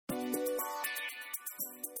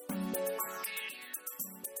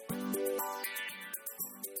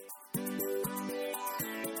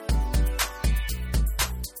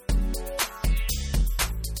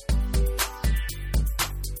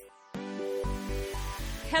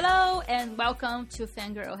Hello and welcome to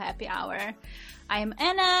Fangirl Happy Hour. I am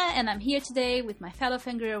Anna and I'm here today with my fellow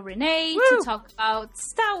fangirl Renee to talk about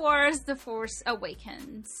Star Wars The Force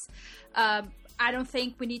Awakens. I don't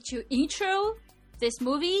think we need to intro this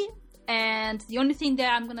movie, and the only thing that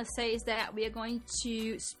I'm gonna say is that we are going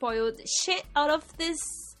to spoil the shit out of this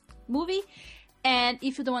movie, and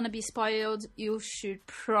if you don't want to be spoiled, you should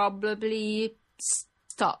probably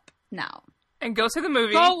stop now. And go see the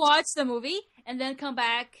movie. Go watch the movie. And then come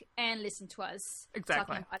back and listen to us.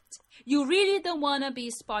 Exactly. Talking about it. You really don't want to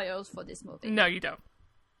be spoiled for this movie. No, you don't.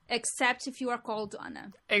 Except if you are called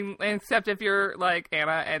Anna. And except if you're like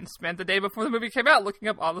Anna and spent the day before the movie came out looking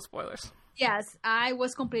up all the spoilers. Yes, I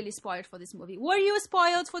was completely spoiled for this movie. Were you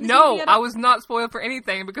spoiled for this movie? No, I was not spoiled for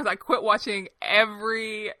anything because I quit watching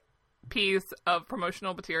every piece of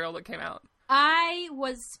promotional material that came out. I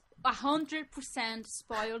was 100%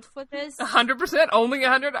 spoiled for this. 100%? Only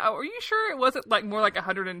 100? Are you sure it wasn't like more like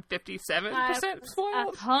 157%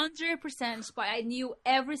 spoiled? 100% spoiled. I knew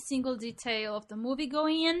every single detail of the movie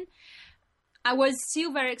going in. I was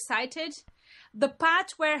still very excited. The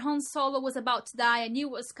part where Han Solo was about to die, I knew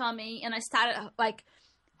it was coming, and I started like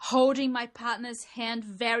holding my partner's hand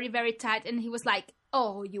very, very tight, and he was like,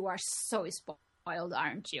 "Oh, you are so spoiled,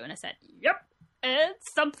 aren't you?" And I said, "Yep,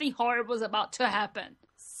 it's something horrible is about to happen."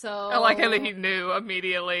 So I like how he knew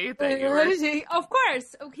immediately that you were... Of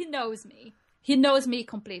course. He knows me. He knows me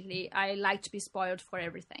completely. I like to be spoiled for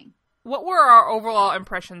everything. What were our overall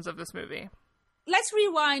impressions of this movie? Let's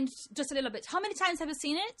rewind just a little bit. How many times have you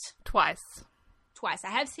seen it? Twice. I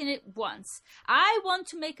have seen it once. I want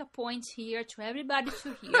to make a point here to everybody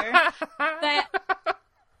to hear that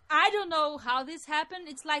I don't know how this happened.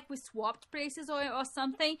 It's like we swapped places or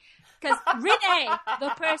something. Because Renee, the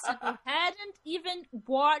person who hadn't even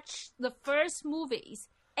watched the first movies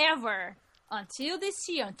ever until this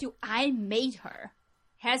year, until I made her,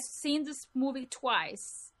 has seen this movie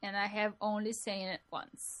twice. And I have only seen it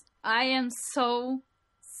once. I am so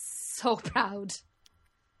proud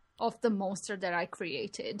of the monster that I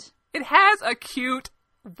created. It has a cute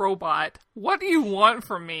robot. What do you want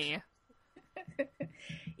from me?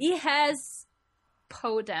 It has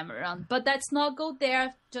Poe Dameron, but let's not go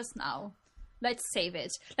there just now. Let's save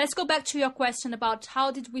it. Let's go back to your question about how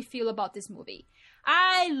did we feel about this movie.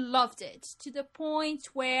 I loved it to the point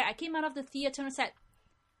where I came out of the theater and said,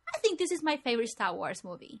 I think this is my favorite Star Wars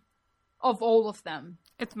movie of all of them.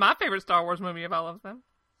 It's my favorite Star Wars movie of all of them.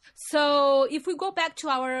 So if we go back to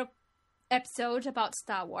our episode about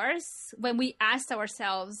Star Wars, when we asked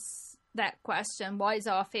ourselves that question, what is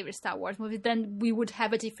our favorite Star Wars movie, then we would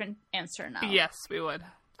have a different answer now. Yes, we would.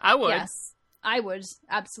 I would. Yes, I would.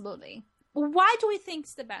 Absolutely. Why do we think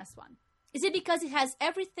it's the best one? Is it because it has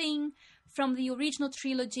everything from the original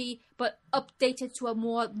trilogy, but updated to a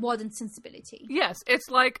more modern sensibility? Yes, it's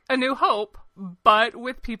like A New Hope, but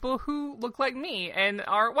with people who look like me and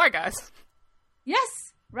are white guys.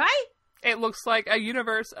 Yes, right? It looks like a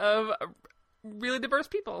universe of really diverse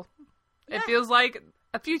people. Yeah. It feels like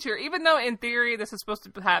a future, even though in theory this is supposed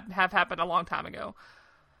to have happened a long time ago.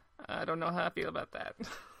 I don't know how I feel about that.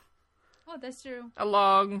 Oh, that's true. A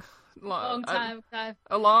long time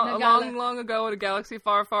ago in a galaxy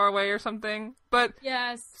far, far away or something. But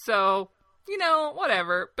yes. So,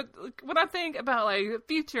 whatever. But when I think about like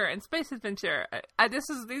future and space adventure, these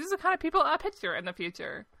are the kind of people I picture in the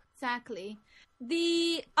future. Exactly.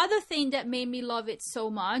 The other thing that made me love it so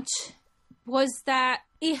much was that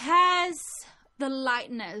it has the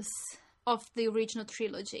lightness of the original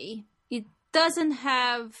trilogy. It doesn't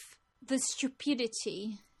have the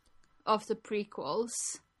stupidity of the prequels.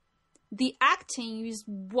 The acting is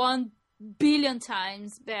 1 billion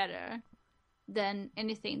times better than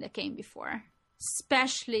anything that came before.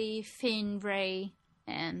 Especially Finn, Rey,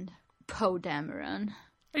 and Poe Dameron.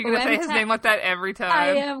 Are you going to say his name like that every time?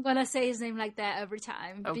 I am going to say his name like that every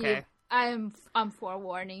time. Okay. I'm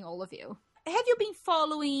forewarning all of you. Have you been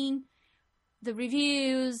following the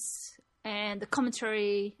reviews and the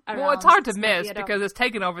commentary around? Well, it's hard to miss because it's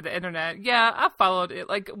taken over the internet. Yeah, I followed it.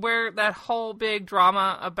 Like, where that whole big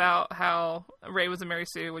drama about how Rey was a Mary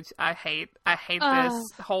Sue, which I hate. I hate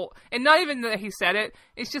this whole... And not even that he said it.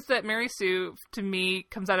 It's just that Mary Sue, to me,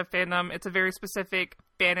 comes out of fandom. It's a very specific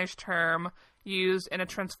Spanish term used in a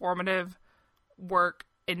transformative work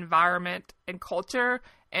environment and culture,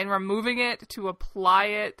 and removing it to apply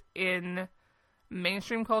it in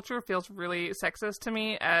mainstream culture feels really sexist to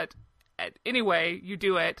me at any way you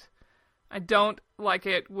do it. I don't like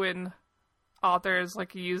it when authors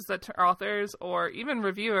use the authors or even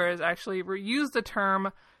reviewers actually use the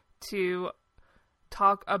term to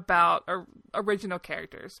talk about original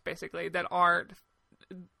characters, basically, that aren't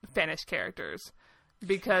finished characters.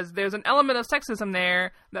 because there's an element of sexism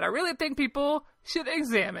there that I really think people should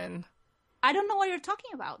examine. I don't know what you're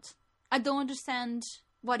talking about. I don't understand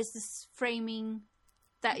what is this framing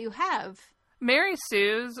that you have. Mary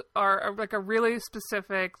Sue's are like a really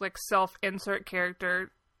specific, like, self-insert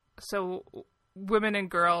character, so women and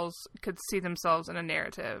girls could see themselves in a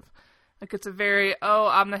narrative. Like, it's a very,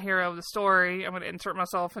 I'm the hero of the story, I'm going to insert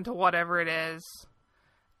myself into whatever it is,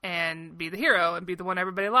 and be the hero, and be the one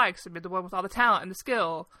everybody likes, and be the one with all the talent and the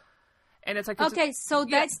skill. And it's like... that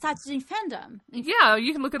started in fandom. Yeah,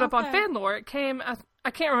 you can look it up on Fanlore. It came...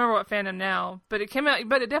 I can't remember what fandom now, but it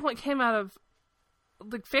definitely came out of,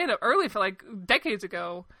 like, fandom early, for, like, decades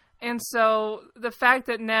ago. And so, the fact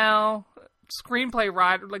that now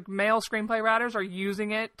male screenplay writers are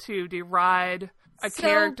using it to deride a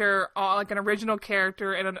character, like an original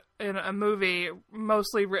character in a movie,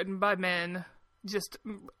 mostly written by men, just...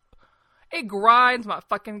 It grinds my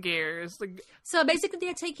fucking gears. Like, so basically,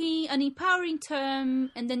 they're taking an empowering term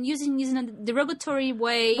and then using a derogatory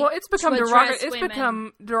way. Well, it's become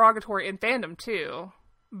derogatory in fandom too.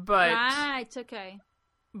 But right, okay.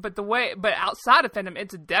 But outside of fandom,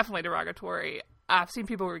 it's definitely derogatory. I've seen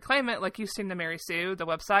people reclaim it, like you've seen the Mary Sue, the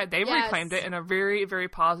website. They've reclaimed it in a very, very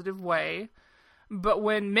positive way. But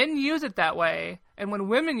when men use it that way, and when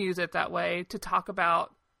women use it that way to talk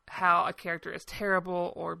about how a character is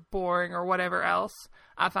terrible or boring or whatever else,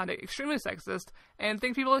 I find it extremely sexist and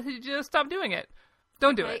think people should just stop doing it.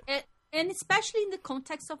 Don't do it. And especially in the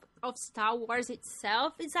context of Star Wars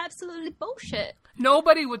itself, it's absolutely bullshit.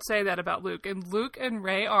 Nobody would say that about Luke. And Luke and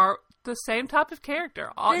Rey are the same type of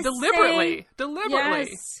character. Deliberately.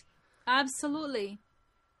 Yes, absolutely.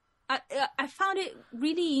 I found it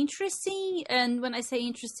really interesting, and when I say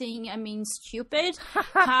interesting, I mean stupid.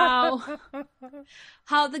 How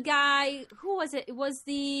the guy, who was it? It was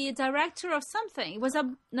the director of something. It was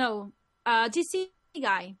DC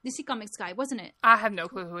guy, DC Comics guy, wasn't it? I have no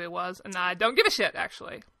clue who it was, and I don't give a shit,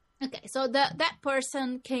 actually. Okay, so that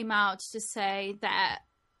person came out to say that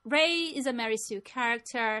Rey is a Mary Sue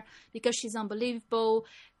character because she's unbelievable,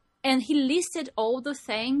 and he listed all the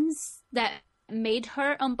things that made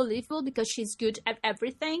her unbelievable because she's good at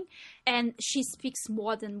everything and she speaks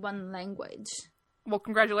more than one language. Well,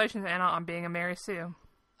 congratulations, Anna, on being a Mary Sue.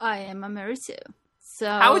 I am a Mary Sue. So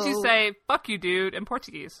how would you say "fuck you, dude" in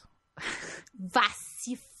Portuguese? Vá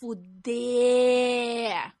se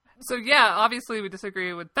fuder. So yeah, obviously we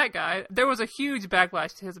disagree with that guy. There was a huge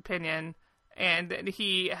backlash to his opinion, and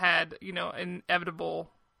he had,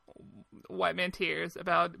 inevitable white man tears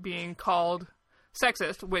about being called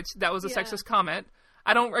sexist, which that was a sexist comment.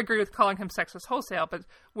 I don't agree with calling him sexist wholesale, but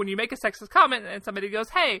when you make a sexist comment and somebody goes,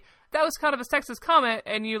 hey, that was kind of a sexist comment,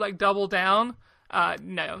 and you like double down,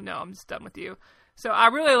 no, I'm just done with you. So I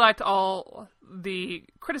really liked all the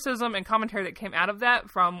criticism and commentary that came out of that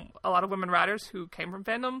from a lot of women writers who came from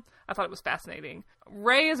fandom. I thought it was fascinating.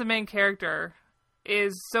 Rey as a main character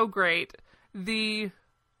is so great. The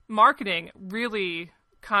marketing really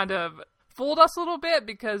kind of fooled us a little bit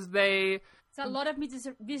because it's a lot of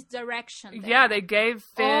misdirection there. Yeah, they gave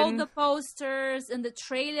Finn... all the posters and the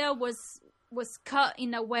trailer was cut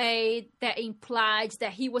in a way that implied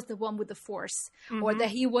that he was the one with the Force, or that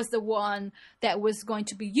he was the one that was going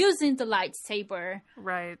to be using the lightsaber.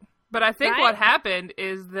 Right. But I think what happened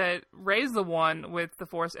is that Rey's the one with the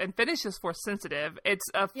Force, and Finn is just Force sensitive. It's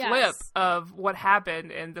a flip of what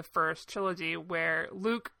happened in the first trilogy, where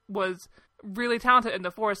Luke was really talented in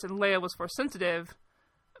the Force and Leia was Force sensitive.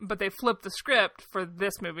 But they flipped the script for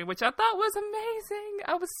this movie, which I thought was amazing.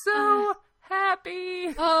 I was so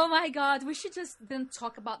happy. Oh my god, we should just then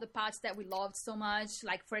talk about the parts that we loved so much.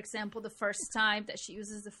 Like, for example, the first time that she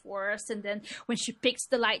uses the Force, and then when she picks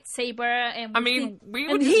the lightsaber. And we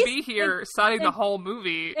would just be here citing the whole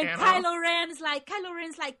movie. And Kylo Ren's like,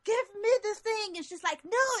 give me the thing. And she's like,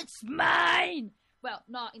 no, it's mine. Well,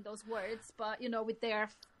 not in those words, but, with their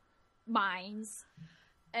minds.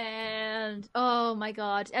 And oh my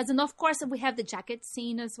god, and of course we have the jacket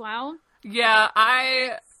scene as well. Yeah,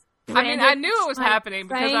 I knew it was happening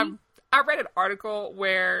because I read an article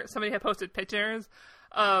where somebody had posted pictures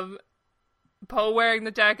of Poe wearing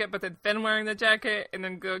the jacket, but then Finn wearing the jacket, and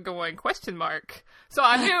then going question mark. So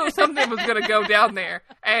I knew something was going to go down there,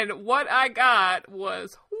 and what I got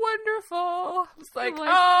was wonderful. It's like,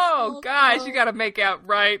 oh guys, you got to make out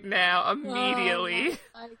right now immediately.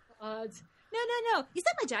 Oh my god. No. Is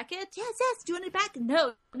that my jacket? Yes. Do you want it back?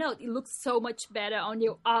 No. It looks so much better on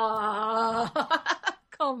you.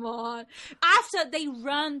 Come on. After they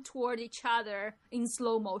run toward each other in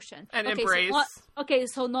slow motion. And embrace.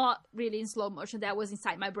 So not really in slow motion. That was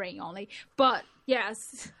inside my brain only. But, yes.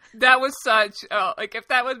 That was such... like, if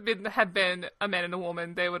that had been a man and a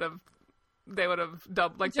woman, they would have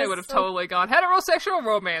dubbed... Like, they would have totally gone, heterosexual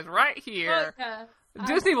romance right here.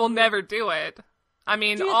 Disney will never do it. I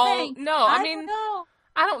mean, do you think? No, I mean... Know.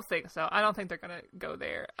 I don't think so. I don't think they're going to go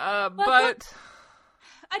there. But...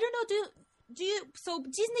 I don't know, do you... So,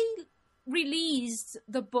 Disney released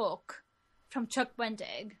the book from Chuck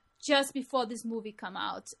Wendig just before this movie come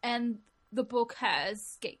out, and the book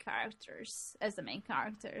has gay characters as the main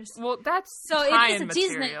characters. Well, that's so tie-in it's a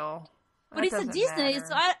material. Disney, but it's a Disney, matter.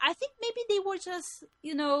 so I think maybe they were just,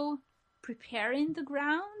 preparing the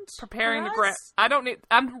ground. Preparing the ground. I don't need...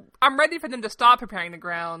 I'm ready for them to stop preparing the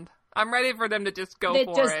ground. I'm ready for them to just go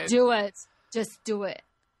for it. Do it. Just do it.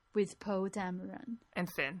 With Poe Dameron. And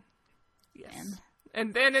Finn. Yes.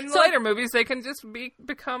 And then in the later movies, they can just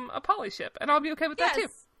become a poly ship. And I'll be okay with that too.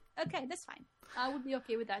 Okay, that's fine. I would be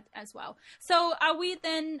okay with that as well. So are we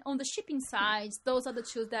then on the shipping side? Those are the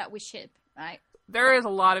two that we ship, right? There is a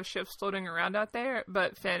lot of ships floating around out there,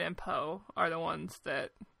 but Finn and Poe are the ones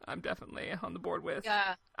that I'm definitely on the board with.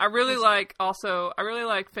 Yeah. I really like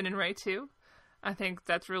Finn and Rey too. I think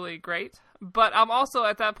that's really great. But I'm also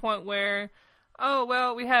at that point where, oh,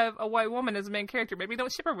 well, we have a white woman as a main character. Maybe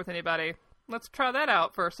don't ship her with anybody. Let's try that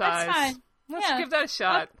out for a size. That's fine. Let's give that a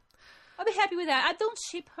shot. I'll be happy with that. I don't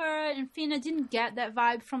ship her and Finn. I didn't get that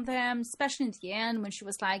vibe from them, especially in the end when she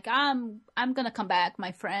was like, I'm gonna come back,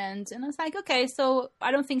 my friend. And I was like, okay, so I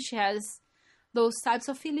don't think she has those types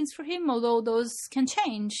of feelings for him, although those can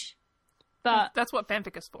change. But that's what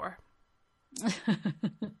fanfic is for.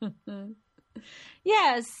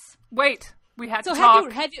 Yes. Wait, we had to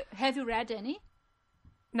talk. So have you read any?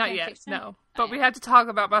 Not yet, no. But we had to talk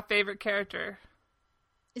about my favorite character.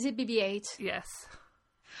 Is it BB-8? Yes.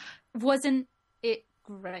 Wasn't it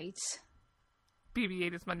great?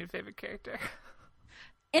 BB-8 is my new favorite character.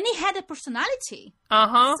 And he had a personality.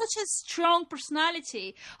 Uh-huh. Such a strong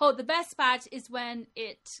personality. Oh, the best part is when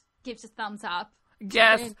it gives a thumbs up.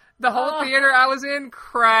 Yes. The whole theater I was in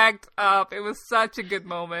cracked up. It was such a good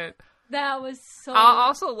moment. That was so I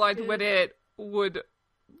also liked when it would,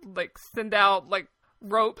 like, send out, like,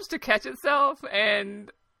 ropes to catch itself,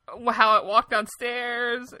 and how it walked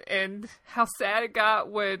downstairs, and how sad it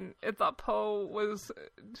got when it thought Poe was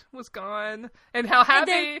gone, and how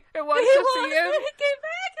happy it was to see him. When he came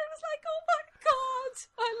back, I was like, oh my god,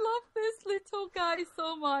 I love this little guy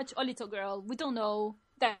so much. Or little girl. We don't know.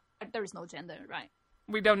 That there is no gender, right?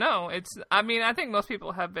 We don't know. I think most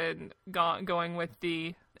people have been going with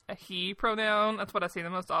the he pronoun. That's what I see the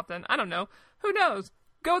most often. I don't know. Who knows?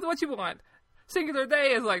 Go with what you want. Singular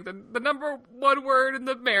they is like the number one word in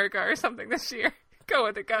America or something this year. Go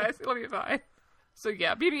with it, guys. It'll be fine. So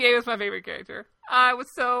yeah, BB-8 was my favorite character. I was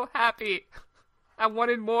so happy. I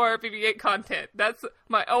wanted more BB-8 content. That's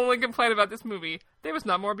my only complaint about this movie. There was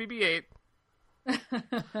not more BB-8.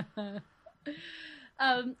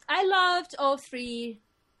 I loved all three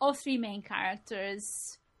main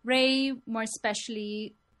characters. Rey, more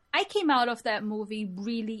especially. I came out of that movie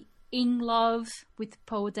really in love with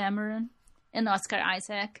Poe Dameron and Oscar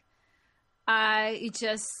Isaac. It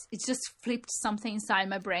just flipped something inside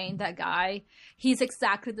my brain, that guy. He's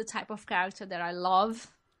exactly the type of character that I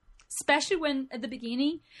love. Especially when, at the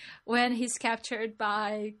beginning, when he's captured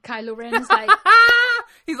by Kylo Ren. It's like,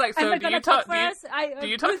 he's like, so do you talk first? Do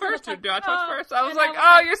you talk first or do I talk first? I was like,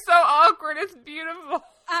 you're so awkward. It's beautiful.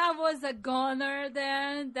 I was a goner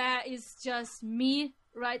then. That is just me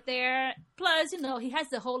right there. Plus, he has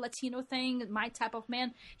the whole Latino thing, my type of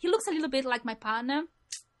man. He looks a little bit like my partner.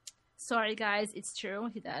 Sorry, guys, it's true.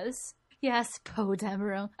 He does. Yes, Poe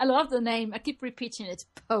Dameron. I love the name. I keep repeating it.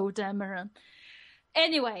 Poe Dameron.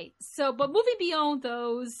 Anyway, but moving beyond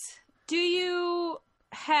those, do you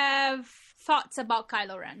have thoughts about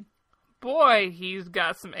Kylo Ren? Boy, he's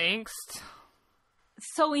got some angst.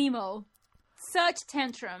 So emo. Such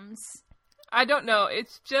tantrums. I don't know.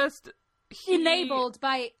 It's just... Enabled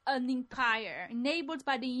by an empire. Enabled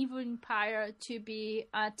by the evil empire to be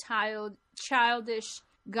a childish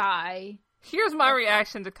guy. Here's my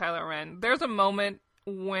reaction to Kylo Ren. There's a moment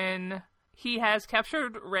when he has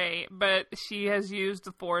captured Rey, but she has used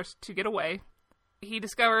the Force to get away. He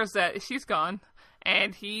discovers that she's gone,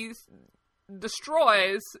 and he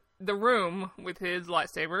destroys the room with his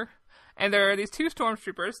lightsaber. And there are these two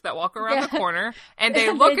stormtroopers that walk around the corner, and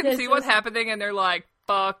they look and see what's happening, and they're like,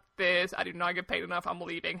 fuck this, I do not get paid enough, I'm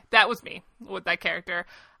leaving. That was me with that character.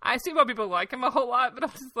 I see why people like him a whole lot, but I'm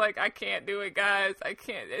just like, I can't do it, guys. I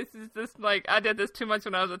can't. This is just like, I did this too much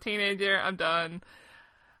when I was a teenager. I'm done.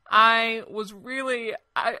 I was really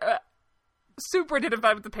super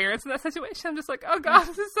identified with the parents in that situation. I'm just like, oh god,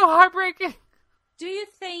 this is so heartbreaking. Do you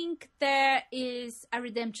think there is a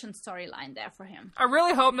redemption storyline there for him? I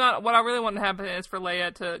really hope not. What I really want to happen is for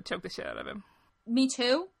Leia to choke the shit out of him. Me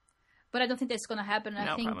too. But I don't think that's going to happen. No,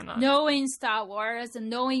 I think not. Knowing Star Wars and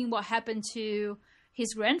knowing what happened to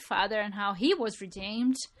his grandfather and how he was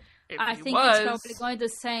redeemed, it's probably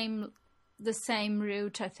going the same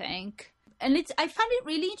route, I think. And I found it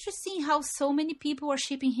really interesting how so many people were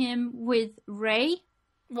shipping him with Rey.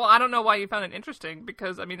 Well, I don't know why you found it interesting,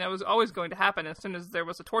 because, I mean, that was always going to happen as soon as there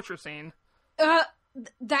was a torture scene.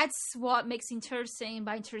 That's what makes interesting.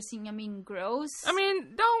 By interesting, I mean gross. I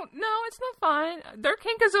mean, no, it's not fine. Their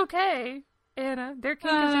kink is okay, Anna. Their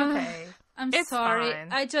kink is okay. It's sorry. Fine.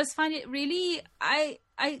 I just find it really...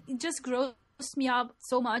 it just grossed me up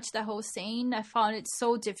so much, that whole scene. I found it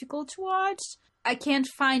so difficult to watch. I can't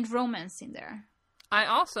find romance in there. I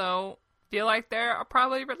also feel like they're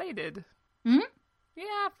probably related. Hmm? Yeah,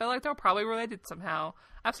 I feel like they're probably related somehow.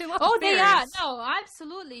 I've seen lots of theories. They are. No,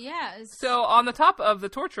 absolutely, yes. So, on the top of the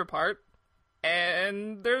torture part,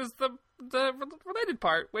 and there's the related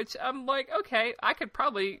part, which I'm like, okay, I could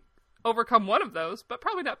probably overcome one of those, but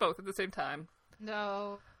probably not both at the same time.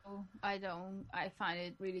 No, I don't. I find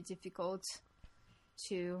it really difficult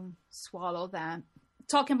to swallow that.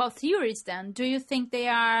 Talking about theories, then, do you think they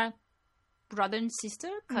are brother and sister,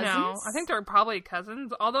 cousins? No, I think they're probably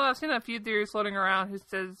cousins. Although I've seen a few theories floating around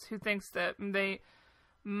who thinks that they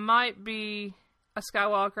might be a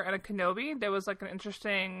Skywalker and a Kenobi. There was like an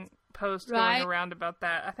interesting post going around about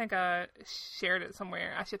that. I think I shared it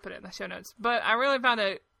somewhere. I should put it in the show notes. But I really found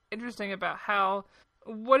it interesting about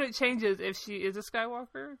what it changes if she is a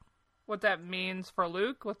Skywalker, what that means for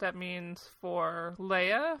Luke, what that means for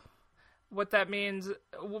Leia, what that means,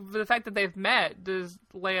 the fact that they've met. Does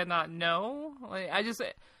Leia not know?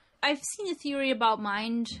 I've seen a theory about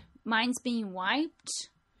minds being wiped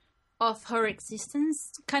of her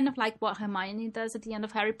existence, kind of like what Hermione does at the end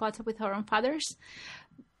of Harry Potter with her own fathers,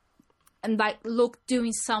 and like Luke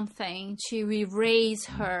doing something to erase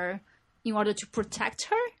her in order to protect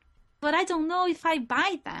her. But I don't know if I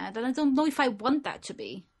buy that, and I don't know if I want that to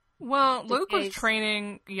be. Well, Luke was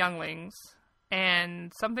training younglings,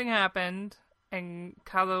 and something happened, and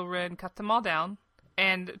Kylo Ren cut them all down.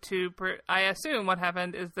 And I assume what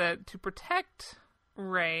happened is that to protect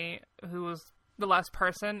Rey, who was the last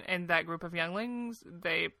person in that group of younglings,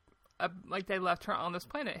 they left her on this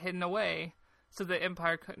planet, hidden away, so the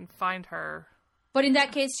Empire couldn't find her. But in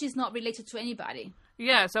that case, she's not related to anybody.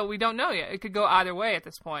 Yeah, so we don't know yet. It could go either way at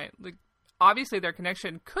this point. Like, obviously, their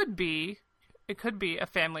connection could be a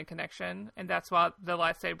family connection, and that's why the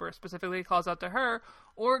lightsaber specifically calls out to her.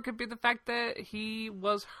 Or it could be the fact that he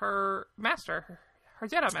was her master, her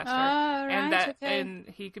Jedi master, and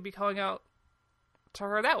he could be calling out to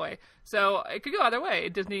her that way. So it could go either way.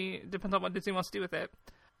 Disney depends on what Disney wants to do with it.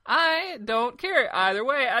 I don't care either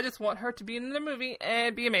way. I just want her to be in the movie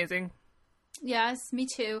and be amazing. Yes, me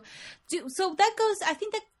too. So that goes, I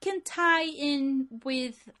think that can tie in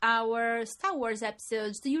with our Star Wars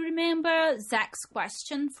episodes. Do you remember Zach's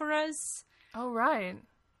question for us? Oh, right.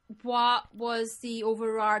 What was the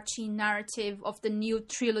overarching narrative of the new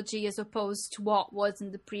trilogy as opposed to what was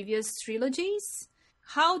in the previous trilogies?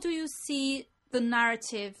 How do you see the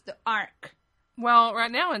narrative, the arc? Well,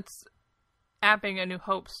 right now it's apping A New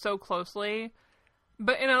Hope so closely,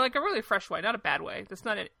 but in a really fresh way, not a bad way. That's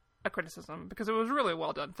not a criticism, because it was a really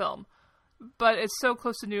well done film. But it's so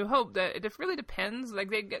close to New Hope that it really depends.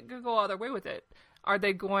 Like, they could go other way with it. Are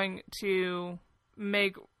they going to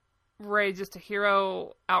make Rey just a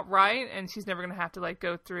hero outright, and she's never going to have to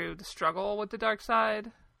go through the struggle with the dark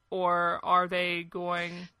side? Or are they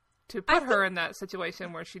going to put her in that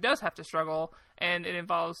situation where she does have to struggle, and it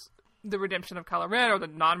involves the redemption of Kylo Ren or the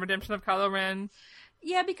non-redemption of Kylo Ren?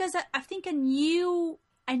 Yeah, because I think a new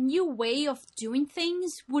way of doing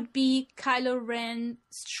things would be Kylo Ren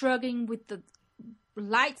struggling with the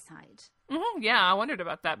light side. Mm-hmm. Yeah, I wondered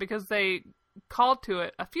about that, because they called to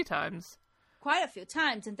it a few times. Quite a few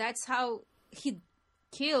times, and that's how he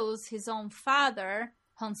kills his own father,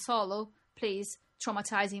 Han Solo. Please,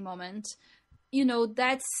 traumatizing moment.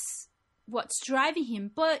 That's what's driving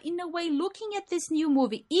him. But in a way, looking at this new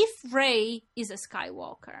movie, if Rey is a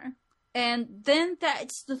Skywalker, and then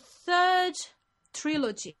that's the third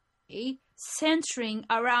trilogy centering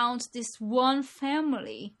around this one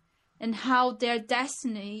family and how their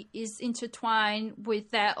destiny is intertwined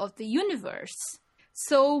with that of the universe.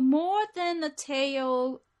 So more than a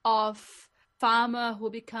tale of farmer who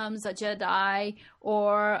becomes a Jedi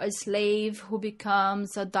or a slave who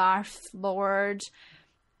becomes a Darth Lord,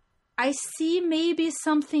 I see maybe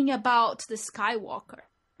something about the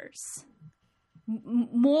Skywalkers.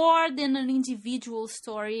 More than an individual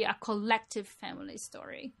story, a collective family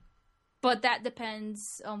story. But that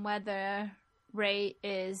depends on whether Rey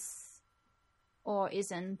is or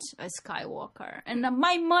isn't a Skywalker. And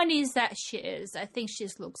my money is that she is. I think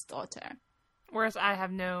she's Luke's daughter. Whereas I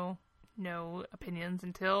have no opinions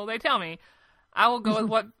until they tell me. I will go with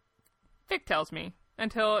what Vic tells me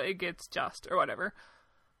until it gets just or whatever.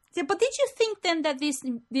 Yeah, but did you think then that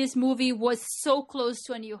this movie was so close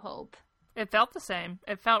to A New Hope? It felt the same.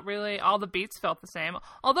 It felt really, all the beats felt the same.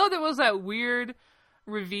 Although there was that weird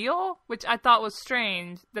reveal, which I thought was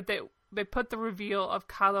strange, that they put the reveal of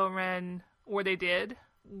Kylo Ren where they did,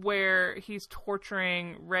 where he's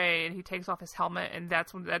torturing Rey and he takes off his helmet, and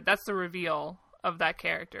that's the reveal of that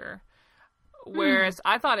character. Whereas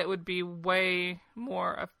I thought it would be way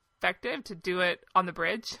more effective to do it on the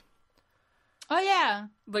bridge. Oh yeah.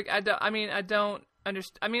 Like I don't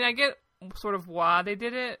understand. I mean, I get sort of why they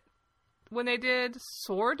did it when they did,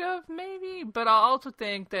 sort of, maybe, but I also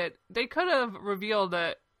think that they could have revealed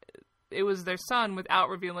that it was their son without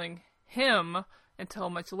revealing him until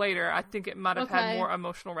much later. I think it might have had more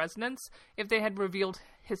emotional resonance if they had revealed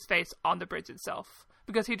his face on the bridge itself,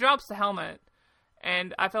 because he drops the helmet,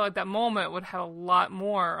 and I feel like that moment would have a lot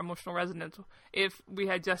more emotional resonance if we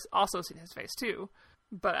had just also seen his face too.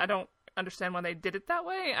 But I don't understand why they did it that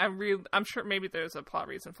way. I'm sure maybe there's a plot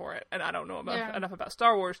reason for it, and I don't know enough about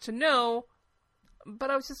Star Wars to know.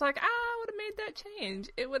 But I was just like, I would have made that change.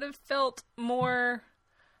 It would have felt more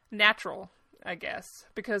natural, I guess,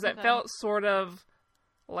 because it felt sort of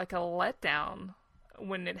like a letdown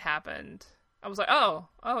when it happened. I was like, oh,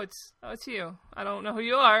 it's you. I don't know who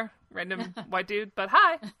you are, random white dude, but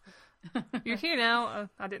hi, you're here now.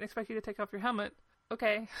 I didn't expect you to take off your helmet.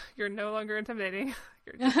 Okay, you're no longer intimidating.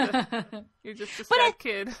 You're just a sad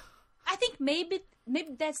kid. I think maybe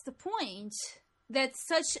that's the point. That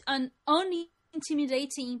such an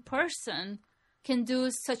unintimidating person can do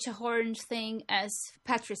such a horrid thing as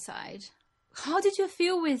patricide. How did you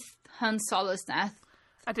feel with Han Solo's death?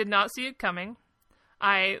 I did not see it coming.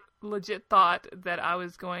 I legit thought that I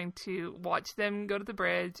was going to watch them go to the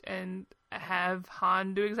bridge and have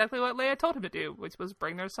Han do exactly what Leia told him to do, which was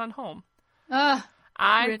bring their son home.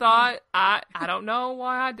 I thought, I don't know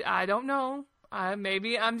why, I don't know.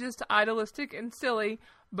 Maybe I'm just idealistic and silly,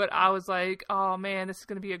 but I was like, oh man, this is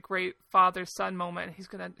going to be a great father-son moment. He's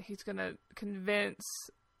going to convince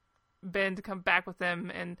Ben to come back with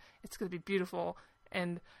him, and it's going to be beautiful.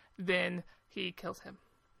 And then he kills him.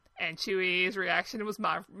 And Chewie's reaction was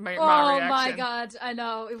my reaction. Oh my god, I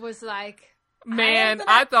know. It was like, man,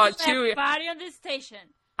 I thought Chewie, everybody on this station.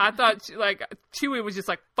 I thought like Chewie was just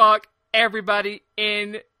like, fuck everybody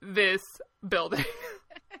in this building.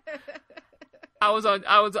 I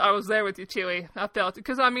was there with you, Chewie. I felt it,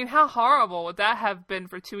 because I mean, how horrible would that have been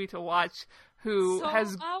for Chewie to watch?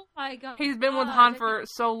 Oh my god, he's been with Han for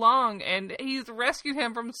so long, and he's rescued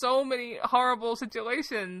him from so many horrible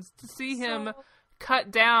situations. To see him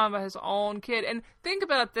cut down by his own kid, and think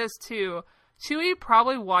about this too. Chewie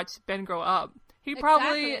probably watched Ben grow up. He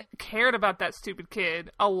probably cared about that stupid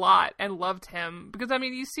kid a lot and loved him. Because, I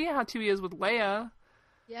mean, you see how Chewie is with Leia.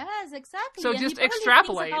 Yes, exactly. So and just he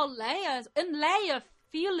extrapolate. About Leia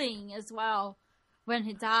feeling as well when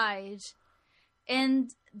he died. And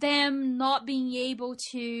them not being able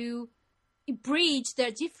to bridge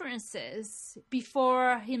their differences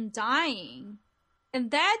before him dying. And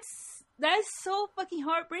that's so fucking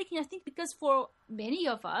heartbreaking, I think, because for many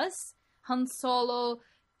of us, Han Solo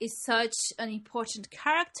is such an important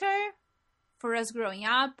character for us growing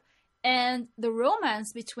up, and the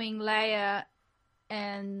romance between Leia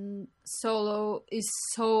and Solo is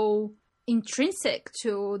so intrinsic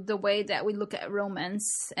to the way that we look at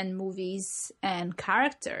romance and movies and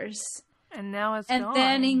characters. And now it's gone. And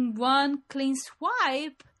then in one clean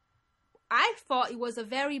swipe, I thought it was a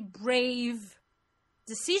very brave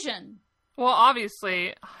decision. Well,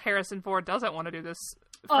 obviously, Harrison Ford doesn't want to do this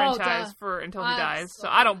franchise until he dies. So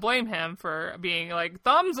I don't blame him for being like,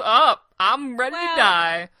 thumbs up, I'm ready to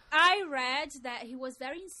die. I read that he was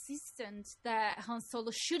very insistent that Han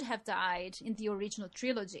Solo should have died in the original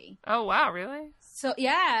trilogy. Oh, wow, really? So,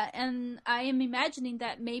 yeah, and I am imagining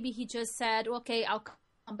that maybe he just said, okay, I'll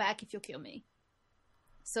come back if you kill me.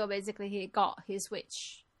 So basically he got his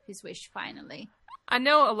wish finally. I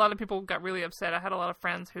know a lot of people got really upset. I had a lot of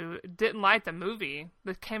friends who didn't like the movie,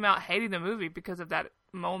 that came out hating the movie because of that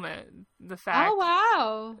moment. The fact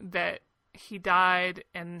that he died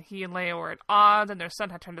and he and Leia were at odds and their son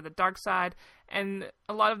had turned to the dark side. And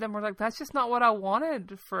a lot of them were like, that's just not what I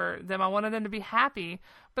wanted for them. I wanted them to be happy.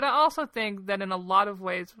 But I also think that in a lot of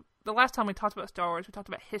ways, the last time we talked about Star Wars, we talked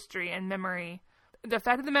about history and memory. The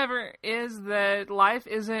fact of the matter is that life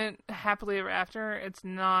isn't happily ever after. It's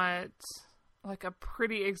not like a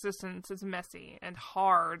pretty existence. It's messy and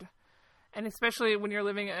hard. And especially when you're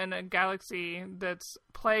living in a galaxy that's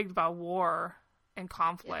plagued by war and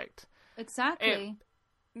conflict. Exactly.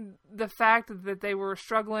 The fact that they were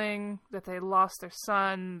struggling, that they lost their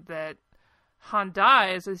son, that Han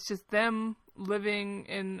dies, is just them living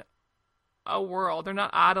in a world. They're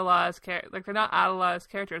not idolized they're not idolized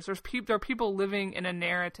characters. There are people living in a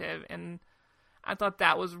narrative, and I thought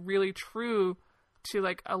that was really true to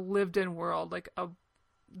like a lived-in world,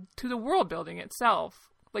 to the world building itself.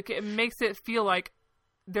 Like, it makes it feel like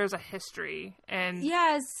there's a history, and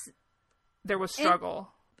yes, there was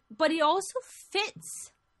struggle. But it also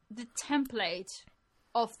fits the template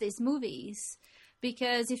of these movies,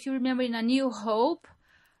 because if you remember in A New Hope,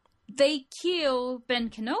 they kill Ben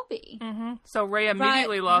Kenobi. Mm-hmm. So Rey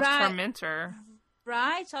immediately lost her mentor.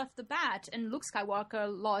 Right off the bat. And Luke Skywalker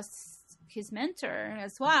lost his mentor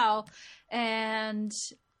as well. And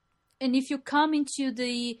if you come into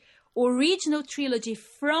the original trilogy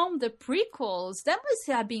from the prequels, that must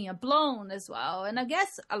have been a blown as well. And I guess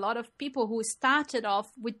a lot of people who started off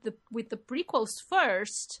with the prequels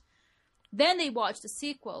first, then they watched the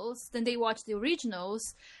sequels, then they watched the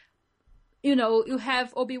originals. You know, you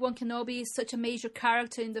have Obi-Wan Kenobi, such a major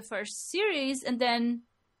character in the first series, and then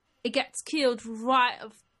it gets killed right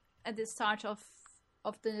at the start of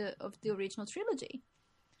the original trilogy.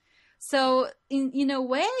 So in a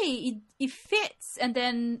way, it fits. And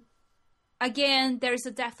then again, there is the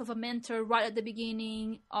death of a mentor right at the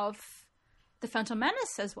beginning of the Phantom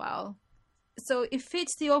Menace as well. So it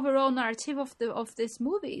fits the overall narrative of these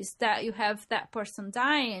movies, that you have that person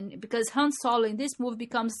dying, because Han Solo in this movie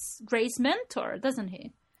becomes Rey's mentor, doesn't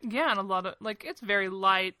he? Yeah, and a lot of, it's very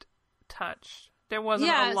light touch. There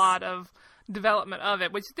wasn't a lot of development of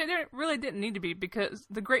it, which there really didn't need to be, because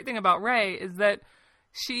the great thing about Rey is that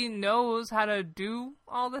she knows how to do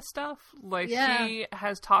all this stuff. She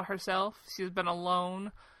has taught herself. She's been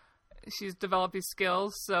alone. She's developed these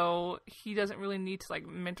skills, so he doesn't really need to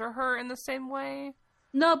mentor her in the same way.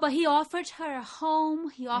 No, but he offered her a home.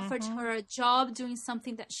 He offered her a job doing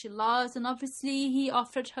something that she loves, and obviously he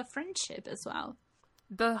offered her friendship as well.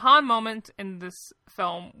 The Han moments in this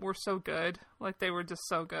film were so good. They were just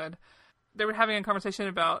so good. They were having a conversation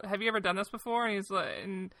about, have you ever done this before? And he's like,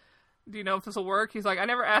 do you know if this will work? He's like, I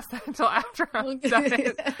never asked that until after I've done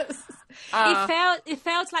it. Yes. It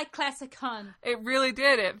felt like classic Han. It really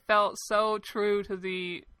did. It felt so true to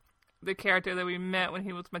the character that we met when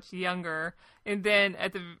he was much younger. And then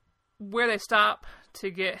where they stop to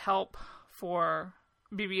get help for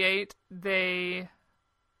BB-8,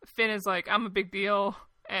 Finn is like, I'm a big deal,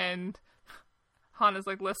 and Han is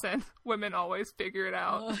like, listen, women always figure it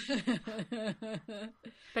out.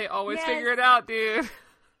 They always figure it out, dude.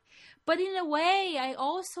 But in a way, I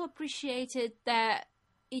also appreciated that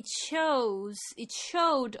it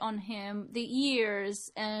showed on him the years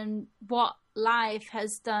and what life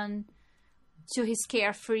has done to his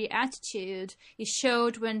carefree attitude. It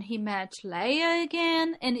showed when he met Leia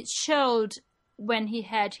again, and it showed when he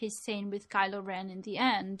had his scene with Kylo Ren in the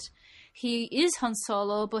end. He is Han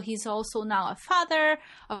Solo, but he's also now a father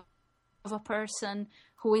of a person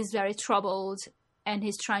who is very troubled, and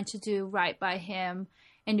he's trying to do right by him.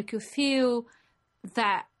 And you could feel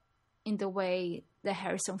that in the way that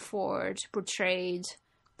Harrison Ford portrayed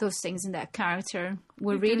those things in that character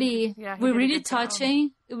were really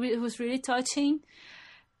touching. It was really touching.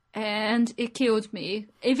 And it killed me.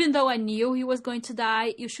 Even though I knew he was going to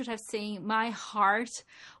die, you should have seen my heart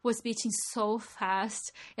was beating so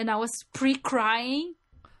fast. And I was pre-crying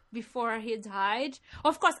before he died.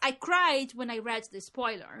 Of course, I cried when I read the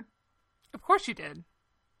spoiler. Of course you did.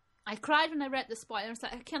 I cried when I read the spoiler. I was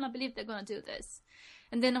like, I cannot believe they're going to do this.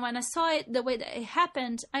 And then when I saw it, the way that it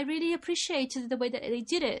happened, I really appreciated the way that they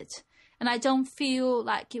did it. And I don't feel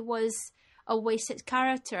like it was a wasted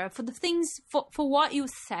character. For the things, for what you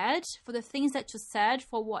said, for the things that you said,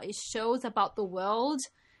 for what it shows about the world,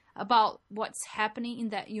 about what's happening in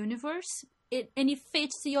that universe, it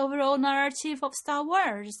fits the overall narrative of Star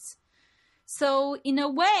Wars. So, in a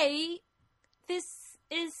way, this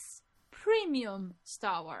is premium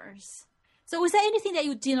Star Wars. So was there anything that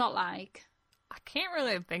you did not like? I can't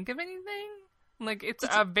really think of anything. It's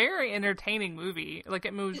a very entertaining movie.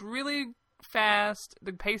 It moves really fast.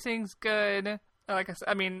 The pacing's good. Like I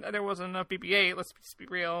said, there wasn't enough BB-8. Let's just be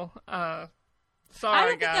real.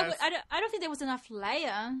 Sorry, guys. I don't think there was enough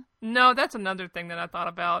Leia. No, that's another thing that I thought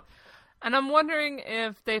about. And I'm wondering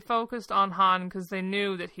if they focused on Han because they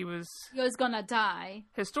knew that he was gonna die.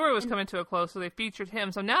 His story was coming to a close, so they featured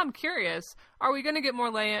him. So now I'm curious, are we going to get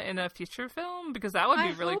more Leia in a future film? Because that would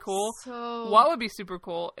be really cool. So. What would be super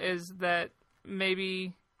cool is that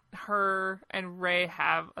maybe her and Rey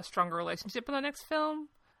have a stronger relationship in the next film.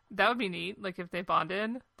 That would be neat. Like, if they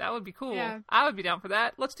bonded, that would be cool. Yeah. I would be down for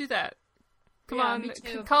that. Let's do that. Come on, me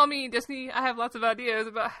too. call me, Disney. I have lots of ideas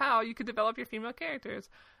about how you could develop your female characters.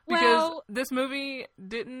 Because this movie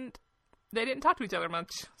they didn't talk to each other much,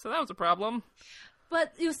 so that was a problem.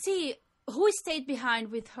 But you see, who stayed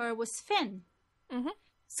behind with her was Finn. Mm-hmm.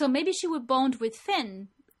 So maybe she would bond with Finn.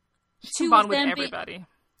 She bond with everybody.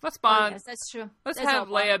 Let's bond. Oh, yes, that's true. Let's have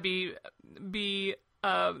Leia be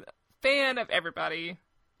a fan of everybody.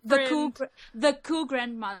 The cool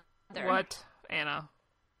grandmother. What, Anna?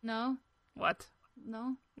 No. What?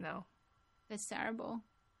 No. No. That's terrible.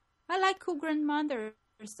 I like cool grandmother.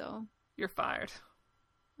 So you're fired.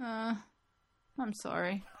 I'm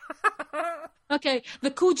sorry. Okay,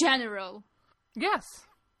 the cool general. Yes.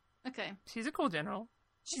 Okay. She's a cool general.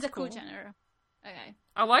 She's a cool general. Okay.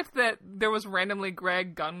 I liked that there was randomly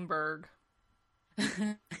Greg Gunberg.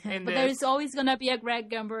 But there's always gonna be a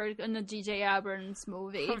Greg Gunberg in a J.J. Abrams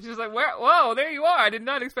movie. I was just like, whoa, there you are. I did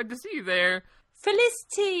not expect to see you there.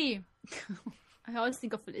 Felicity. I always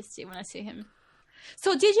think of Felicity when I see him.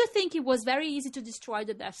 So, did you think it was very easy to destroy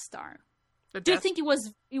the Death Star? Do you think it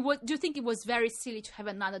was very silly to have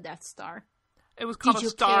another Death Star? It was called a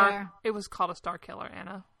star. It was called a Star Killer,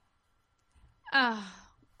 Anna.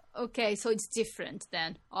 Okay, so it's different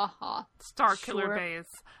then. Star Killer base.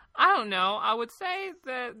 I don't know. I would say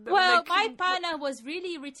that. My partner was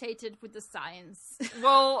really irritated with the science.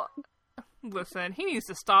 Well, listen, he needs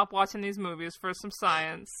to stop watching these movies for some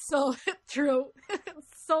science. So true.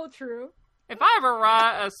 So true. If I ever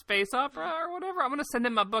write a space opera or whatever, I'm going to send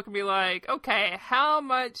him my book and be like, okay, how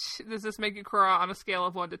much does this make you cry on a scale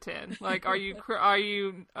of 1 to 10? Like, are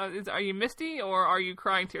you misty or are you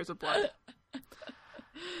crying tears of blood?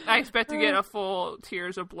 I expect to get a full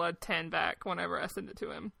tears of blood 10 back whenever I send it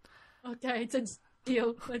to him. Okay, it's a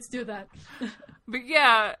deal. Let's do that. But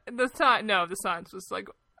yeah, the science was like,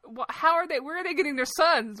 where are they getting their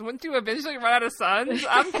sons? Wouldn't you eventually run out of sons?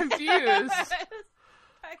 I'm confused.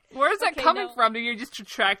 Where is that coming from? Are you just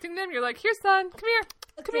retracting them? You're like, here, son, come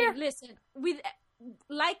here. Listen, with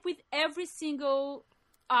every single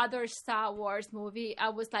other Star Wars movie, I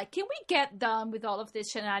was like, can we get done with all of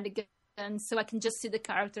this shenanigans so I can just see the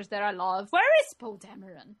characters that I love? Where is Poe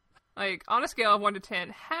Dameron? Like, on a scale of 1 to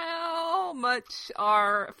 10, how much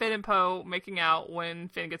are Finn and Poe making out when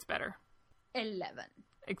Finn gets better? 11.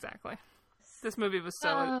 Exactly. This movie was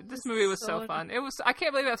so fun. It was. I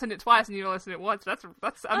can't believe I listened to it twice and you listened to it once.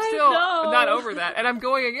 I'm still not over that. And I'm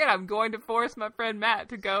going again. I'm going to force my friend Matt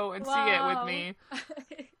to go and see it with me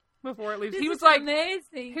before it leaves. He was like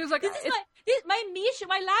amazing. He was like, my mission,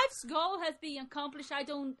 my life's goal has been accomplished. I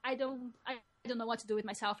don't know what to do with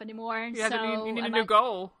myself anymore. You need a new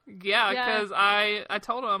goal. Yeah, because I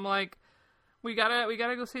told him, I'm like, we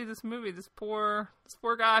gotta go see this movie. This poor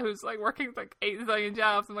guy who's like working like 8 million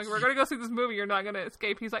jobs. I'm like, we're gonna go see this movie. You're not gonna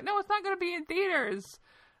escape. He's like, no, it's not gonna be in theaters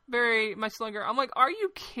very much longer. I'm like, are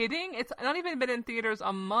you kidding? It's not even been in theaters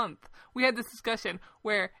a month. We had this discussion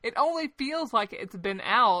where it only feels like it's been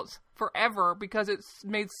out forever because it's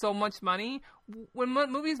made so much money. When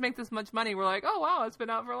movies make this much money, we're like, oh wow, it's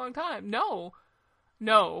been out for a long time. No,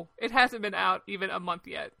 it hasn't been out even a month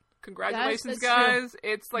yet. Congratulations, guys. True.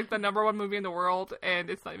 It's like the #1 movie in the world,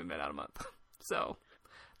 and it's not even been out a month. So,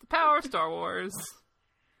 the power of Star Wars.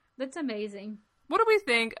 That's amazing. What do we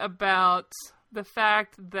think about the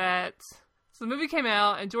fact that the movie came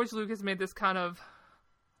out, and George Lucas made this kind of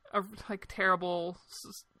terrible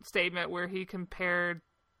statement where he compared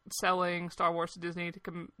selling Star Wars to Disney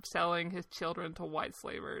to selling his children to white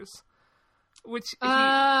slavers. Which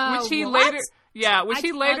he later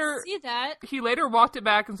walked it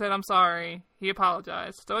back and said, I'm sorry. He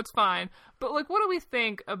apologized. So it's fine. But like, what do we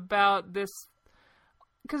think about this?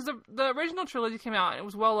 Because the original trilogy came out and it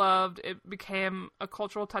was well loved. It became a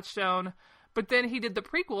cultural touchstone. But then he did the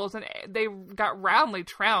prequels and they got roundly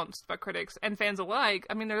trounced by critics and fans alike.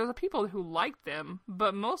 I mean, there's people who liked them,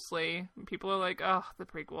 but mostly people are like, oh, the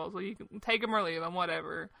prequels. Well, you can take them or leave them,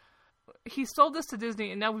 whatever. He sold this to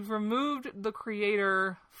Disney, and now we've removed the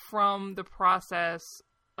creator from the process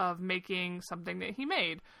of making something that he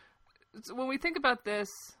made. So when we think about this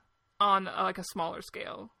on like a smaller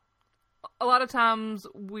scale, a lot of times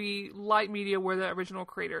we like media where the original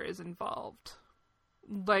creator is involved.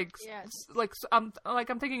 I'm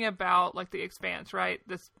thinking about like The Expanse, right?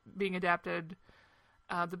 This being adapted,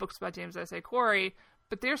 the books by James S.A. Corey,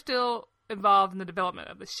 but they're still involved in the development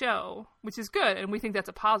of the show, which is good, and we think that's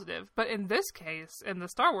a positive. But in this case, in the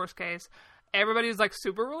Star Wars case, everybody is like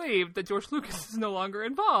super relieved that George Lucas is no longer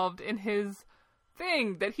involved in his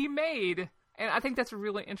thing that he made. And I think that's a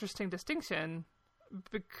really interesting distinction,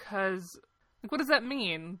 because like, what does that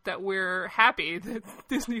mean? That we're happy that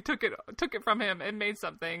Disney took it from him and made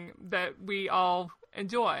something that we all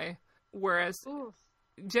enjoy, whereas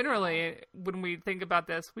generally when we think about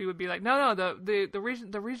this, we would be like, no,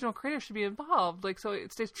 the regional creator should be involved. Like, so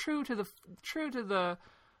it stays true to the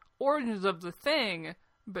origins of the thing,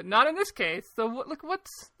 but not in this case. So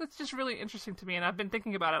that's just really interesting to me, and I've been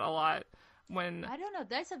thinking about it a lot. I don't know.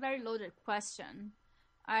 That's a very loaded question.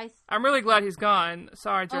 I'm really glad he's gone.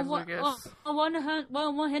 Sorry, George Lucas. On one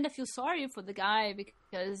hand, I feel sorry for the guy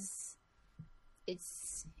because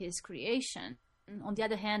it's his creation. On the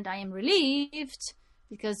other hand, I am relieved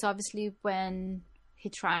because obviously when he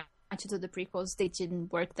tried to do the prequels, they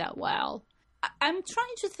didn't work that well. I'm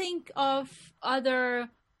trying to think of other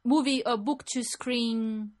movie or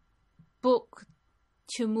book-to-screen,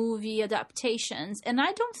 book-to-movie adaptations, and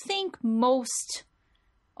I don't think most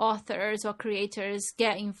authors or creators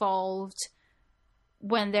get involved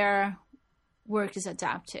when their work is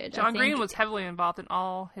adapted. John Green was heavily involved in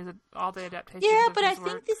all the adaptations. Yeah, but I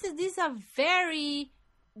think these are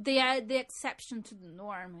the exception to the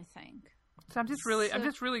norm, I think. So I'm just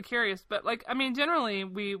really curious. But like, I mean, generally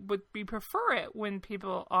we prefer it when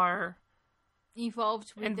people are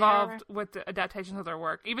involved with the adaptations of their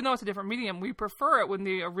work, even though it's a different medium. We prefer it when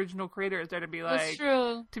the original creator is there to be like, that's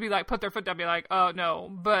true. To be like, put their foot down, and be like, oh no.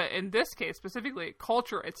 But in this case specifically,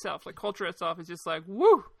 culture itself is just like,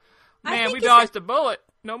 woo, man, we dodged a bullet.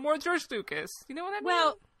 No more George Lucas. You know what I mean?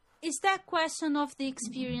 Well, it's that question of the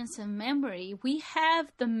experience and memory. We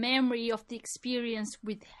have the memory of the experience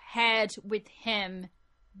we had with him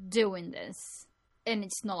doing this, and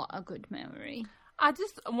it's not a good memory. I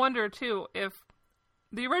just wonder, too, if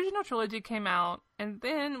the original trilogy came out, and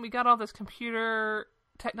then we got all this computer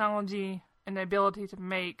technology and the ability to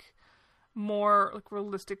make more like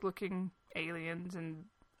realistic-looking aliens and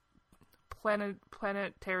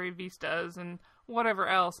planetary vistas and whatever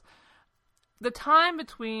else. The time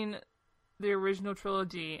between the original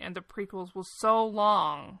trilogy and the prequels was so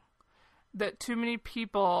long that too many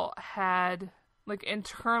people had like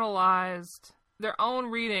internalized their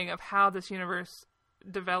own reading of how this universe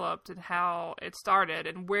developed and how it started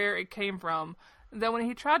and where it came from, that when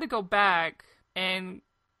he tried to go back and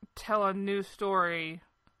tell a new story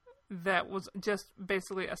that was just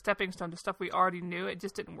basically a stepping stone to stuff we already knew, it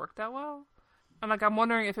just didn't work that well. And like, I'm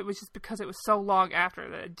wondering if it was just because it was so long after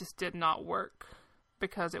that it just did not work,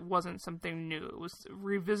 because it wasn't something new. It was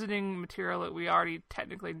revisiting material that we already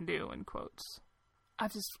technically knew, in quotes.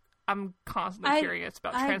 I'm constantly curious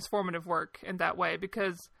about transformative work in that way,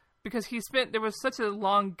 because there was such a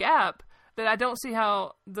long gap that I don't see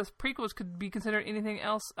how the prequels could be considered anything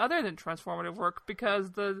else other than transformative work,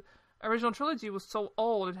 because the original trilogy was so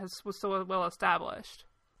old and was so well established.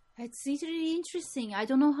 It's really interesting. I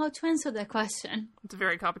don't know how to answer that question. It's a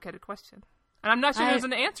very complicated question. And I'm not sure there's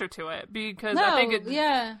an answer to it, because I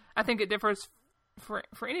think it differs for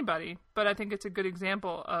anybody, but I think it's a good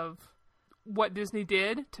example of what Disney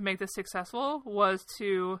did to make this successful was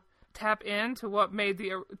to tap into what made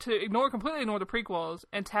completely ignore the prequels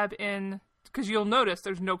and tap in, because you'll notice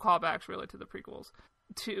there's no callbacks really to the prequels.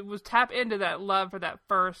 Was tap into that love for that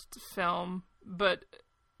first film, but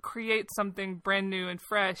create something brand new and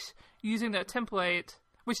fresh using that template,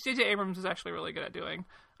 which J.J. Abrams is actually really good at doing,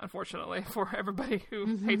 unfortunately, for everybody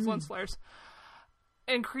who hates lens flares,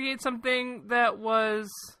 and create something that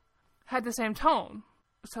had the same tone,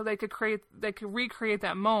 so they could recreate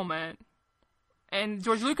that moment. And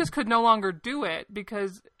George Lucas could no longer do it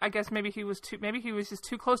because I guess maybe he was just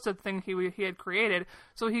too close to the thing he had created,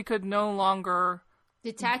 so he could no longer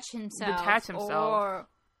detach himself.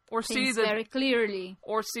 Or see very clearly.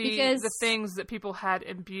 Or see the things that people had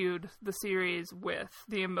imbued the series with,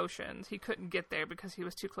 the emotions. He couldn't get there because he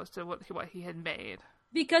was too close to what he had made.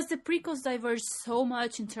 Because the prequels diverge so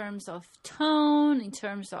much in terms of tone, in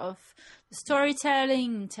terms of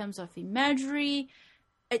storytelling, in terms of imagery.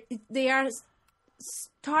 They are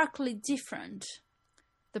starkly different,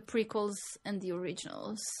 the prequels and the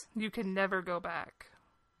originals. You can never go back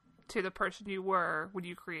to the person you were when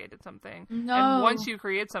you created something. No. And once you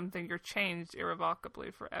create something, you're changed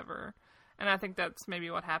irrevocably forever. And I think that's maybe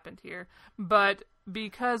what happened here. But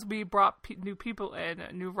because we brought new people in,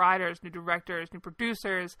 new writers, new directors, new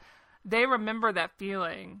producers, they remember that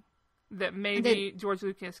feeling that maybe George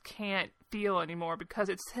Lucas can't feel anymore because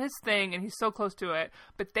it's his thing and he's so close to it.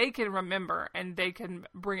 But they can remember and they can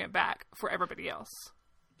bring it back for everybody else.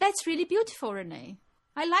 That's really beautiful, Renee.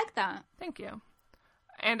 I like that. Thank you.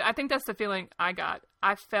 And I think that's the feeling I got.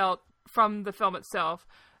 I felt from the film itself,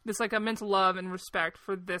 this like immense love and respect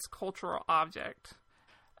for this cultural object.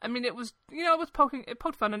 I mean, it was, it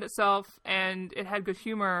poked fun at itself, and it had good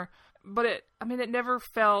humor, but it never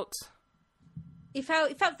felt... It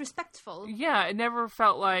felt respectful. Yeah, it never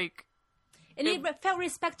felt like... And it felt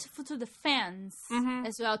respectful to the fans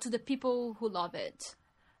as well, to the people who love it.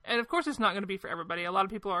 And of course it's not going to be for everybody. A lot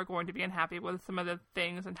of people are going to be unhappy with some of the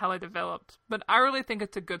things and how they developed. But I really think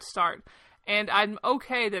it's a good start. And I'm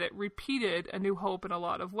okay that it repeated A New Hope in a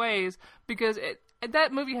lot of ways, because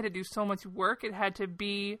that movie had to do so much work. It had to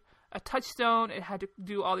be a touchstone. It had to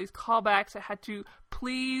do all these callbacks. It had to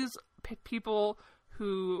please people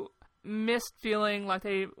who missed feeling like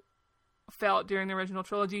they felt during the original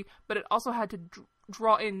trilogy, but it also had to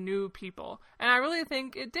draw in new people. And I really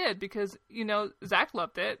think it did, because, Zach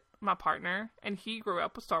loved it, my partner, and he grew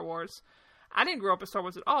up with Star Wars. I didn't grow up with Star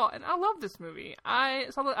Wars at all, and I love this movie.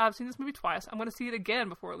 I've seen this movie twice. I'm going to see it again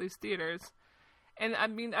before it leaves theaters. And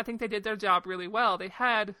I think they did their job really well. It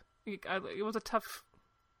was a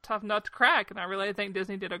tough nut to crack, and I really think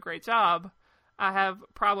Disney did a great job. I have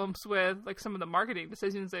problems with some of the marketing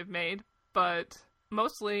decisions they've made, but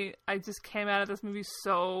mostly I just came out of this movie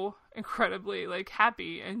so incredibly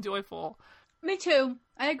happy and joyful. Me too.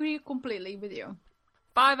 I agree completely with you.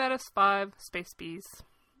 5 out of 5 Space Bees.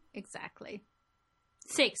 Exactly.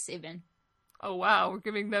 6 even. Oh wow, we're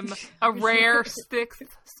giving them a rare 6th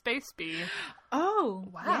Space Bee. Oh,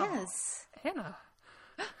 wow. Yes. Hannah.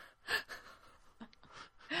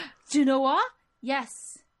 Do you know what? Yes.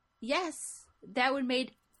 That would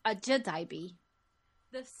make a Jedi Bee.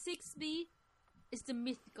 The 6th bee is the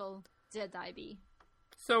mythical Jedi Bee.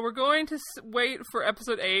 So we're going to wait for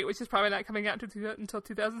episode 8, which is probably not coming out until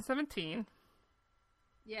 2017.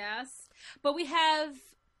 Yes. But we have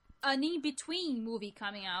an in-between movie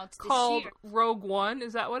coming out called this year. Rogue One.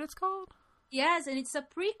 Is that what it's called? Yes, and it's a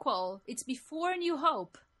prequel. It's before New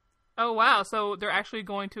Hope. Oh, wow. So they're actually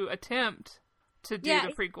going to attempt to do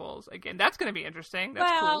the prequels again. That's going to be interesting.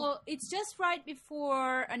 That's cool. Well, it's just right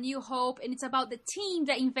before A New Hope, and it's about the team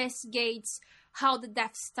that investigates how the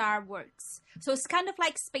Death Star works. So it's kind of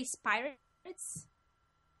like Space Pirates.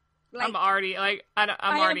 I'm already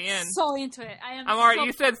already in. So into it.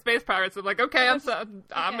 You said Space Pirates. I'm like, okay, I'm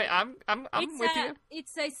with you.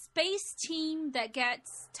 It's a space team that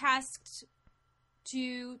gets tasked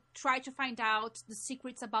to try to find out the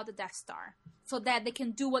secrets about the Death Star, so that they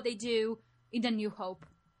can do what they do in The New Hope.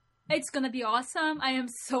 It's gonna be awesome. I am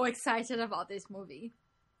so excited about this movie.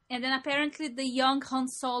 And then apparently the young Han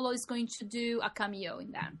Solo is going to do a cameo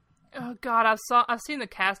in that. Oh God, I've seen the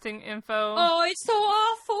casting info. Oh, it's so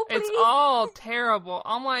awful. Please. It's all terrible.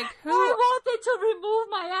 I'm like, who? I wanted to remove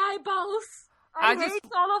my eyeballs. I hate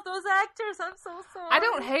all of those actors. I'm so sorry. I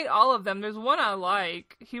don't hate all of them. There's one I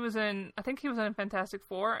like. I think he was in Fantastic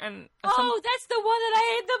Four. And that's the one that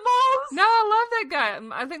I hate the most. No, I love that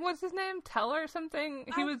guy. I think, what's his name? Teller or something?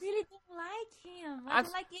 I really don't like him. I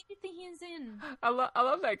don't like anything he's in. I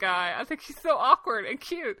love that guy. I think he's so awkward and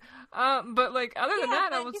cute. But other than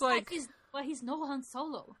that, I was he's no Han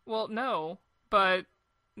Solo. Well, no. But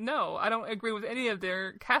no, I don't agree with any of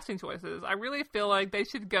their casting choices. I really feel like they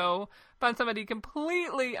should go find somebody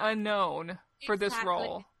completely unknown for this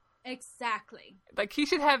role. Exactly. He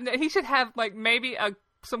should have maybe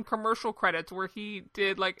some commercial credits where he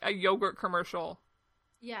did a yogurt commercial.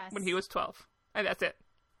 Yes. When he was 12. And that's it.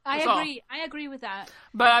 I agree. I agree with that.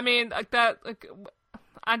 But I mean, I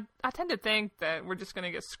tend to think that we're just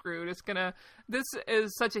gonna get screwed. This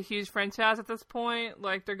is such a huge franchise at this point.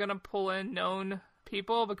 They're gonna pull in known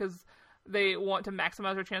people because they want to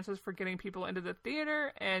maximize their chances for getting people into the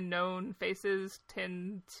theater, and known faces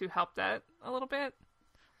tend to help that a little bit.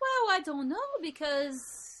 Well, I don't know, because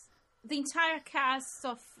the entire cast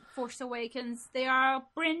of Force Awakens, they are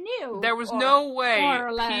brand new. There was no way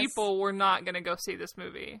people were not going to go see this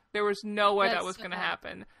movie. There was no way that was going to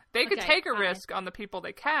happen. They could take a risk on the people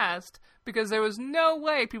they cast, because there was no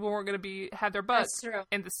way people weren't going to have their butts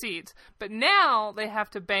in the seats. But now they have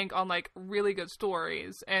to bank on really good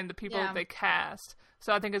stories and the people that they cast.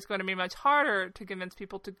 So I think it's going to be much harder to convince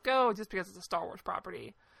people to go just because it's a Star Wars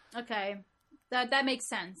property. Okay. That makes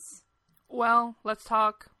sense. Well, let's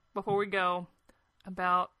talk before we go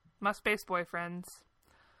about my space boyfriends,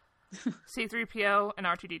 C-3PO and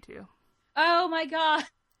R2-D2. Oh my God.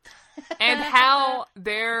 And how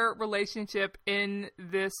their relationship in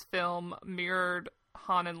this film mirrored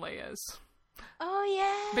Han and Leia's.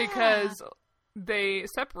 Oh, yeah. Because they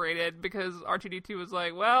separated because R2-D2 was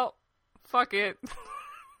like, well, fuck it.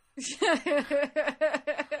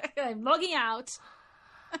 I'm logging out.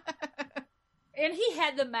 And he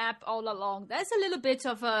had the map all along. That's a little bit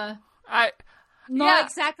of a not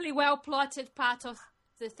exactly well plotted part of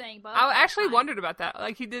the thing. But I actually wondered about that.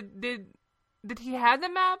 Like, he did he have the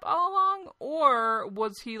map all along, or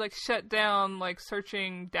was he like shut down, like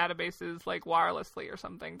searching databases like wirelessly or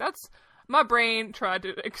something? That's my brain tried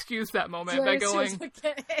to excuse that moment by going,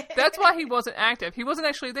 that's why he wasn't active. He wasn't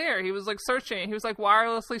actually there. He was like searching. He was like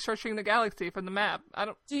wirelessly searching the galaxy from the map.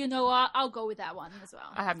 Do you know what? I'll go with that one as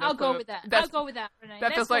well. I have no I'll clue. go with that. I'll go with that, Renee.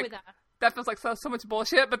 That feels like that feels like so much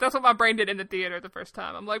bullshit. But that's what my brain did in the theater the first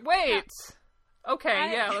time. I'm like, wait,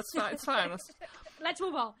 okay, it's fine. Let's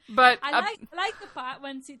move on. But I like the part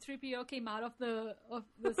when C-3PO came out of the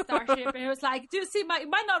starship and it was like, do you see you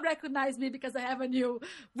might not recognize me because I have a new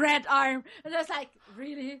red arm. And I was like,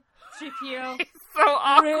 really? C-3PO? He's so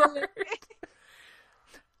awkward. Really?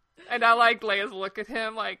 And I like Leia's look at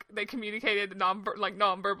him, like they communicated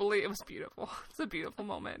non-verbally. It was beautiful. It's a beautiful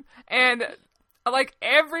moment. And like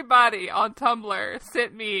everybody on Tumblr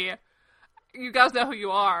sent me, you guys know who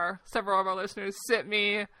you are, several of our listeners sent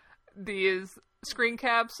me these screen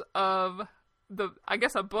caps of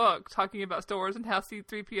a book talking about Star Wars and how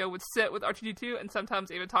C-3PO would sit with R2-D2 and sometimes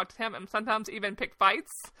even talk to him and sometimes even pick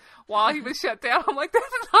fights while he was shut down. I'm like, this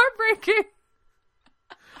is heartbreaking.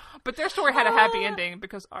 But their story had a happy ending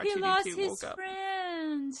because R2-D2 woke up.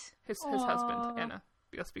 Friend. His husband, Anna.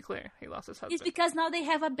 Let's be clear, he lost his husband. It's because now they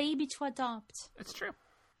have a baby to adopt. It's true.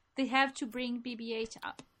 They have to bring BB-8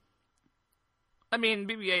 up. I mean,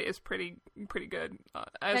 BB-8 is pretty good.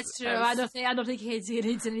 That's true. I don't think he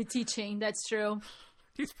needs any teaching. That's true.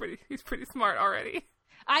 He's pretty smart already.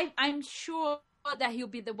 I'm sure that he'll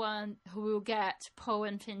be the one who will get Poe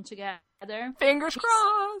and Finn together. Fingers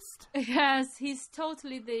crossed. Yes, he's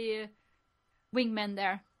totally the wingman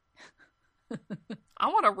there. I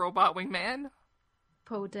want a robot wingman.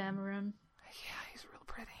 Poe Dameron. Yeah, he's real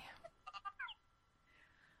pretty.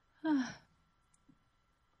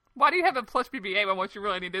 Why do you have a plush BB-8 when what you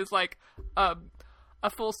really need is like a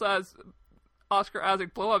full-size Oscar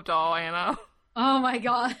Isaac blow-up doll, Anna? Oh my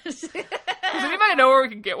gosh. Does anybody know where we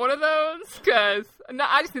can get one of those? Because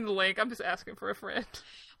I just need the link. I'm just asking for a friend.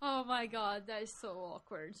 Oh my god, that is so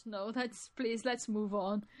awkward. No, please, let's move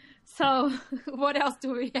on. So, what else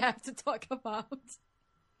do we have to talk about?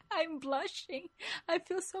 I'm blushing. I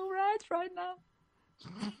feel so red right now.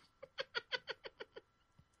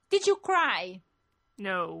 Did you cry?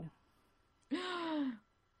 No.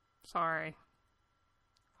 Sorry.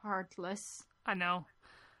 Heartless. I know.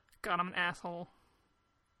 God, I'm an asshole.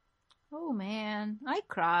 Oh man, I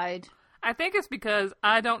cried. I think it's because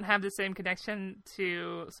I don't have the same connection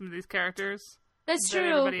to some of these characters. That's that true.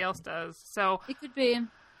 Everybody else does. So it could be.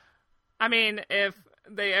 I mean, if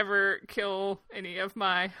they ever kill any of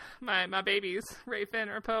my babies, Ray, Finn,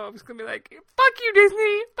 or Poe, I'm just gonna be like, "Fuck you,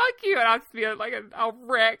 Disney! Fuck you!" And I'll just be like a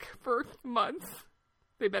wreck for months.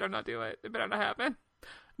 They better not do it. It better not happen.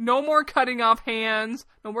 No more cutting off hands.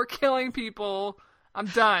 No more killing people. I'm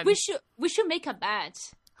done. We should make a bet.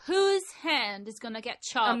 Whose hand is gonna get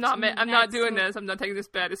chopped? I'm not doing this. I'm not taking this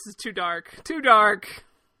bet. This is too dark. Too dark.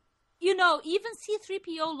 You know, even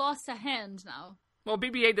C-3PO lost a hand now. Well,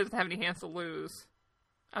 BB-8 doesn't have any hands to lose.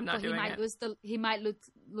 I'm not doing it. He might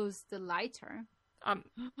lose the lighter. Hannah.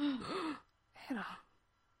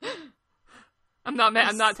 I'm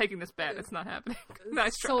not taking this bet. It's not happening.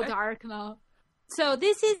 Nice try. So dark now. So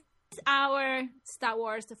this is our Star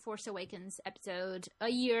Wars: The Force Awakens episode, a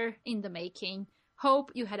year in the making.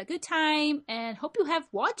 Hope you had a good time and hope you have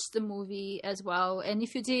watched the movie as well. And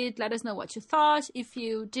if you did, let us know what you thought. If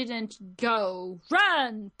you didn't,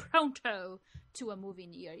 run pronto to a movie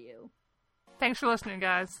near you. Thanks for listening,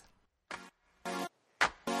 guys.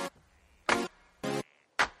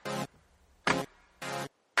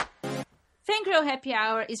 Fangirl Happy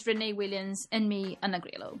Hour is Renee Williams and me, Anna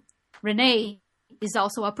Grillo. Renee is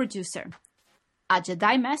also a producer. A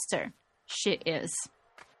Jedi Master, she is.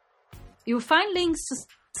 You'll find links to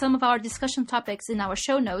some of our discussion topics in our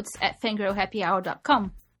show notes at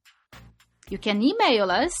fangirlhappyhour.com. You can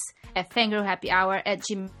email us at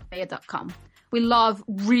fangirlhappyhour@gmail.com. We love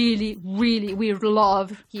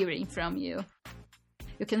hearing from you.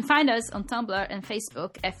 You can find us on Tumblr and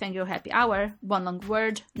Facebook at Fangirl Happy Hour, one long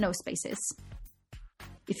word, no spaces.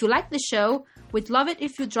 If you like the show, we'd love it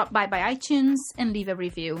if you drop by iTunes and leave a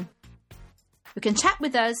review. You can chat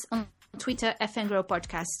with us on Twitter at Fangirl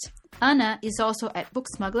Podcast. Anna is also at Book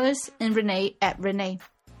Smugglers and Renee at Renee.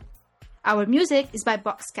 Our music is by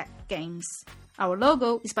Boxcat Games. Our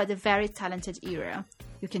logo is by the very talented Era.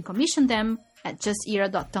 You can commission them at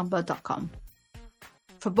justera.tumblr.com.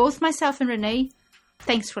 For both myself and Renee,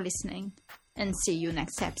 thanks for listening and see you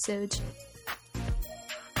next episode.